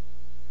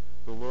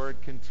 The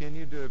Lord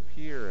continued to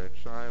appear at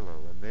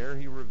Shiloh, and there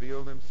he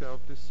revealed himself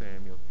to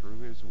Samuel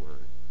through his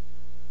word.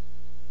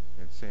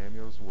 And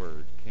Samuel's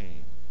word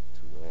came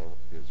to all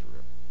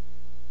Israel.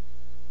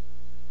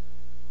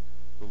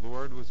 The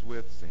Lord was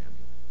with Samuel.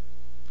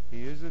 He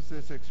uses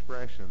this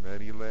expression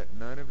that he let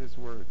none of his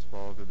words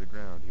fall to the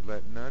ground. He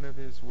let none of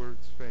his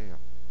words fail.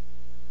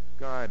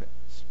 God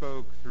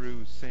spoke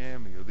through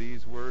Samuel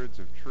these words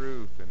of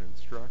truth and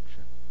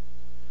instruction.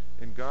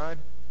 And God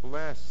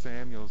blessed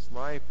Samuel's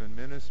life and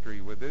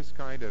ministry with this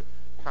kind of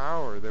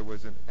power that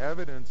was an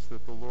evidence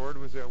that the Lord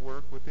was at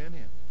work within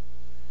him.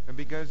 And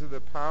because of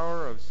the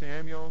power of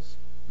Samuel's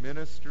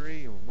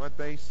ministry and what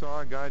they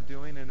saw God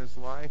doing in his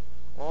life,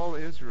 all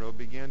Israel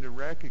began to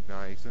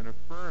recognize and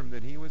affirm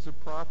that he was a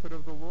prophet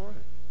of the Lord.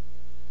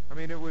 I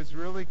mean, it was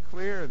really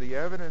clear, the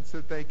evidence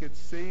that they could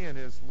see in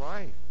his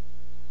life.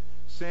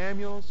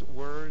 Samuel's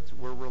words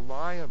were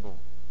reliable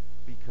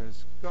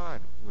because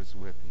God was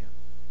with him.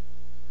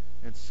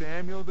 And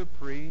Samuel the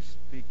priest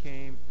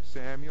became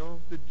Samuel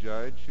the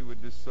judge who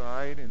would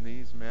decide in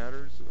these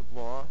matters of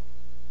law,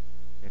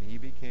 and he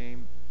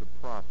became the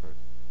prophet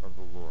of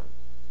the Lord.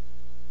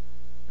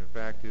 In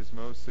fact, his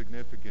most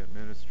significant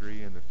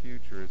ministry in the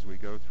future as we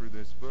go through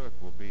this book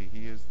will be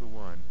he is the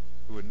one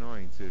who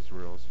anoints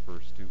Israel's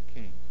first two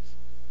kings,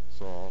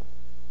 Saul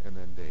and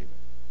then David.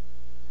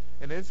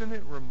 And isn't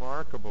it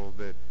remarkable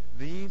that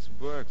these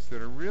books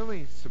that are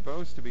really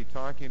supposed to be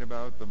talking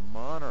about the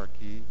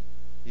monarchy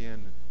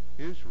in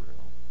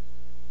Israel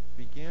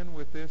begin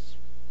with this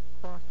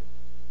prophet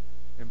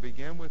and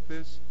begin with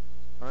this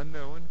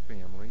unknown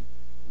family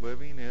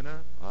living in an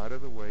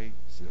out-of-the-way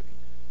city,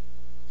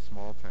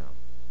 small town.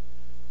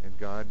 And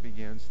God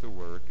begins to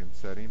work in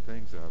setting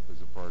things up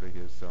as a part of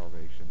his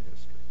salvation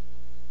history.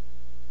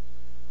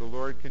 The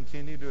Lord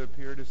continued to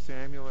appear to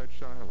Samuel at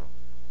Shiloh.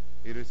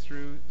 It is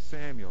through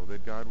Samuel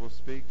that God will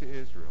speak to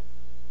Israel.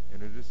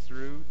 And it is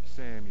through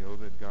Samuel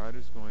that God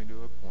is going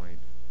to appoint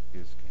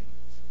his kings.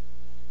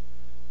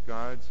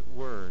 God's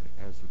word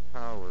has the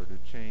power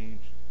to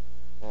change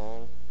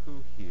all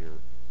who hear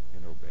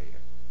and obey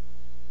it.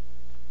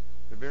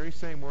 The very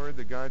same word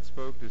that God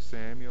spoke to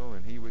Samuel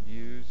and he would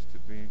use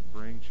to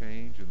bring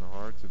change in the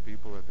hearts of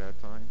people at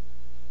that time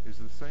is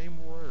the same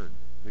word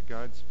that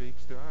God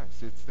speaks to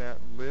us. It's that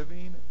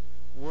living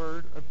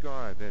word of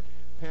God that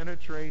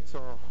penetrates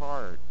our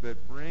heart,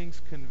 that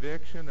brings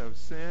conviction of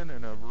sin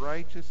and of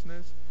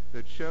righteousness,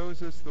 that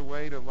shows us the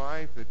way to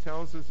life, that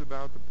tells us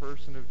about the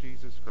person of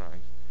Jesus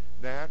Christ.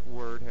 That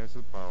word has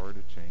the power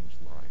to change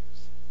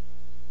lives.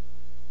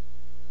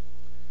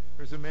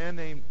 There's a man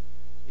named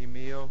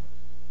Emile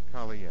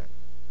Caliet.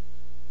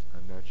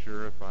 I'm not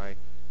sure if I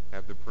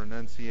have the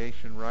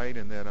pronunciation right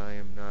and that I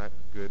am not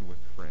good with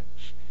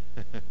French.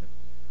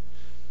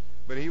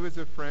 But he was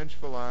a French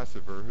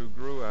philosopher who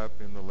grew up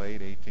in the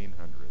late 1800s.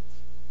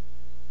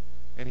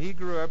 And he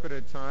grew up at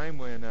a time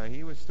when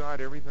he was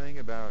taught everything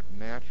about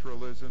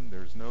naturalism.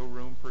 There's no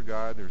room for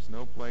God. There's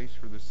no place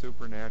for the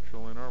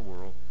supernatural in our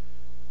world.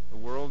 The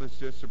world is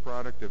just a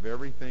product of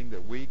everything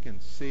that we can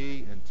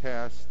see and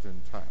test and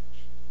touch.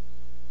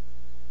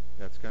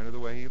 That's kind of the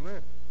way he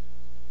lived.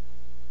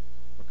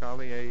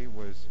 Macalier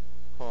was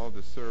called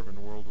to serve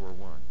in World War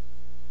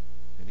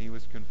I, and he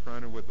was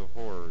confronted with the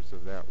horrors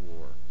of that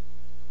war.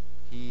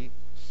 He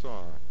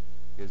saw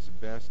his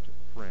best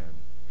friend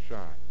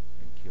shot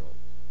and killed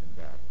in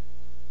battle.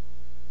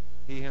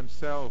 He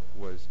himself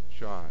was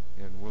shot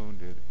and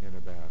wounded in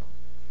a battle.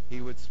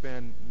 He would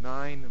spend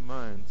 9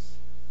 months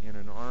in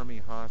an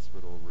army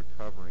hospital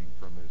recovering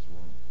from his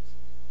wounds.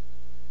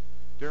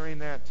 During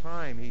that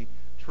time, he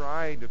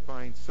tried to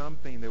find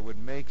something that would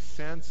make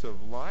sense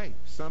of life,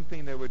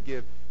 something that would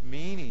give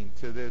meaning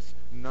to this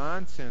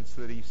nonsense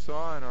that he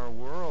saw in our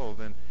world,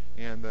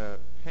 and the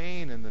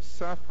pain and the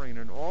suffering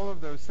and all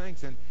of those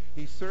things. And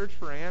he searched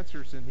for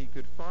answers and he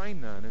could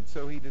find none. And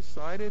so he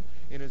decided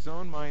in his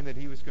own mind that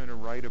he was going to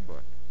write a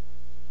book.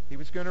 He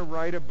was going to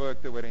write a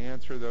book that would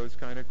answer those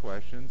kind of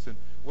questions. And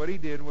what he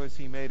did was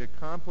he made a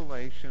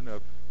compilation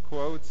of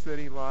quotes that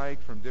he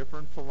liked from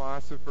different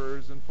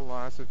philosophers and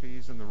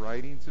philosophies and the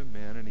writings of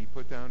men, and he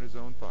put down his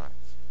own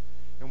thoughts.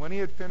 And when he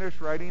had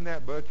finished writing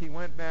that book, he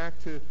went back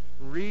to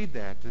read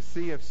that to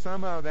see if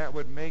somehow that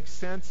would make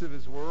sense of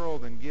his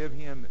world and give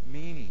him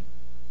meaning.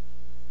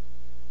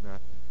 Nothing.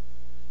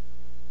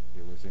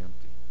 It was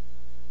empty.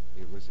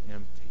 It was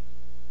empty.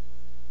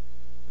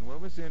 And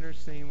what was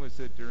interesting was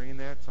that during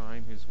that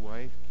time, his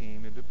wife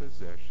came into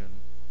possession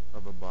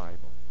of a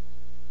Bible,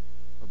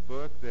 a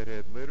book that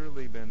had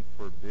literally been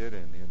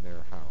forbidden in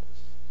their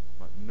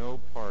house. No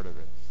part of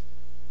it.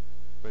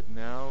 But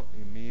now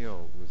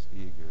Emil was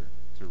eager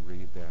to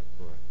read that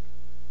book.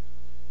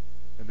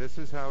 And this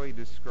is how he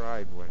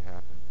described what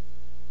happened.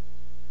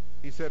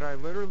 He said, I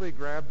literally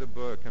grabbed the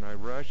book and I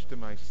rushed to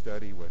my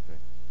study with it.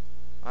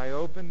 I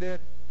opened it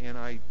and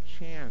I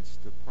chanced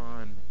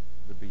upon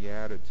the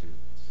Beatitudes.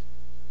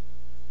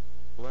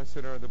 Blessed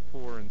are the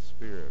poor in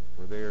spirit,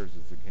 for theirs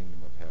is the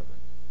kingdom of heaven.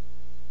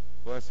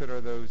 Blessed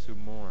are those who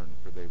mourn,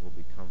 for they will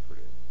be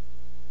comforted.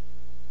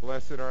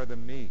 Blessed are the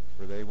meek,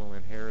 for they will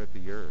inherit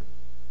the earth.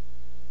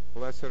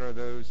 Blessed are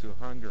those who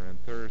hunger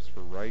and thirst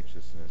for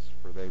righteousness,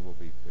 for they will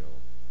be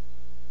filled.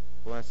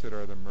 Blessed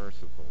are the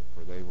merciful,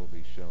 for they will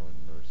be shown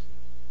mercy.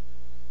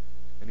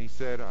 And he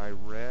said, I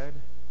read,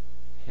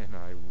 and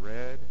I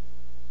read,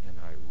 and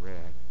I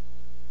read.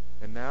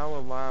 And now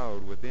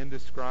aloud, with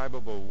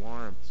indescribable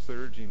warmth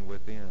surging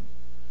within,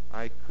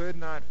 I could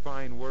not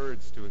find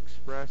words to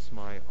express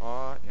my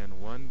awe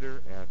and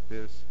wonder at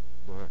this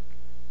book.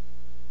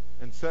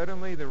 And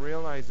suddenly the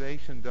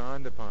realization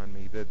dawned upon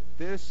me that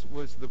this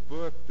was the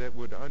book that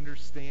would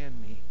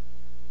understand me.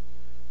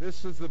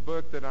 This was the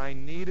book that I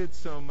needed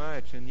so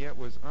much and yet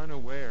was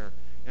unaware.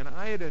 And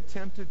I had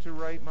attempted to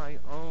write my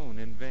own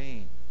in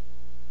vain.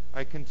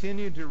 I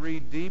continued to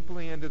read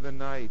deeply into the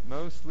night,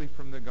 mostly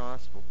from the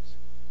Gospels.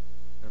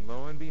 And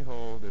lo and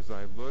behold, as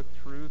I looked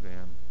through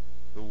them,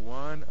 the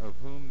one of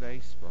whom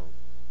they spoke,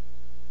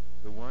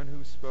 the one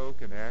who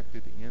spoke and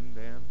acted in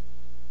them,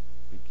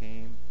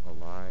 became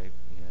alive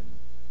in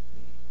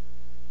me.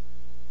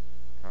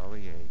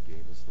 Collier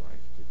gave his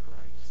life to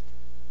Christ.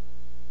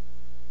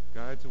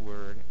 God's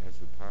Word has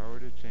the power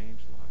to change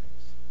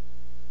lives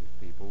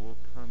if people will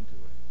come to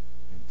it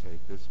and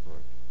take this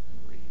book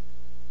and read.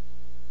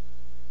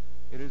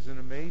 It is an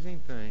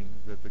amazing thing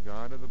that the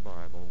God of the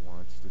Bible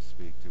wants to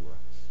speak to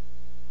us.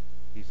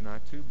 He's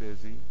not too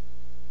busy.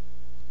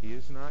 He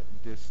is not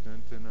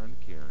distant and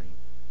uncaring.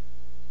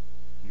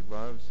 He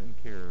loves and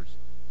cares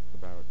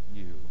about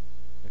you,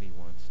 and he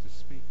wants to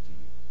speak to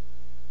you.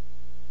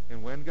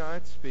 And when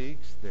God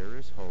speaks, there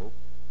is hope,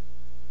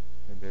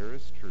 and there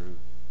is truth,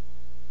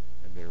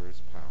 and there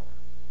is power.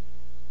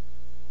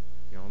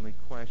 The only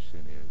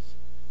question is,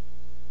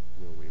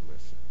 will we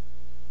listen?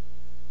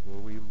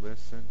 Will we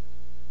listen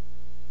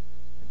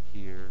and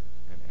hear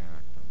and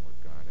act on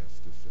what God has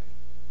to say?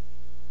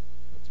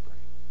 Let's pray.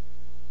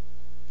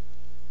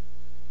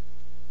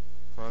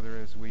 Father,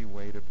 as we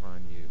wait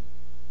upon you,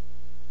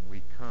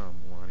 we come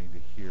wanting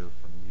to hear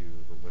from you,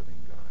 the living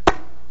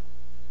God.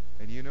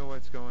 And you know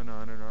what's going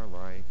on in our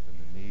life and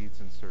the needs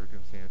and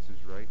circumstances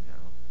right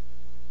now.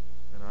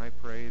 And I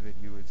pray that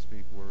you would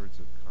speak words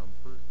of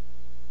comfort,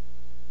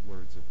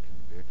 words of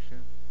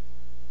conviction,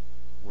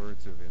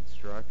 words of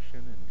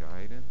instruction and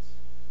guidance,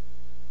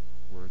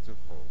 words of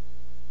hope,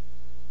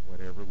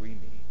 whatever we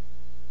need.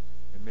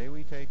 And may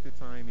we take the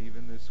time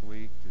even this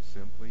week to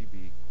simply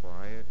be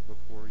quiet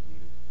before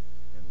you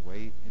and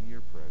wait in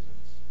your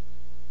presence.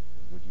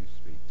 And would you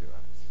speak to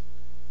us?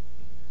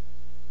 Amen.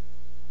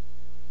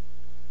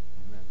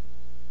 Amen.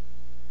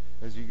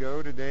 As you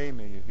go today,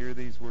 may you hear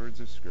these words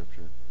of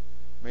Scripture.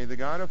 May the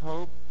God of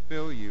hope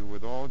fill you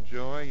with all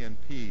joy and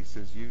peace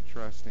as you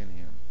trust in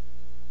him,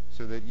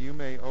 so that you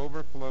may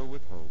overflow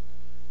with hope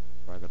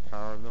by the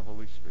power of the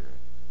Holy Spirit.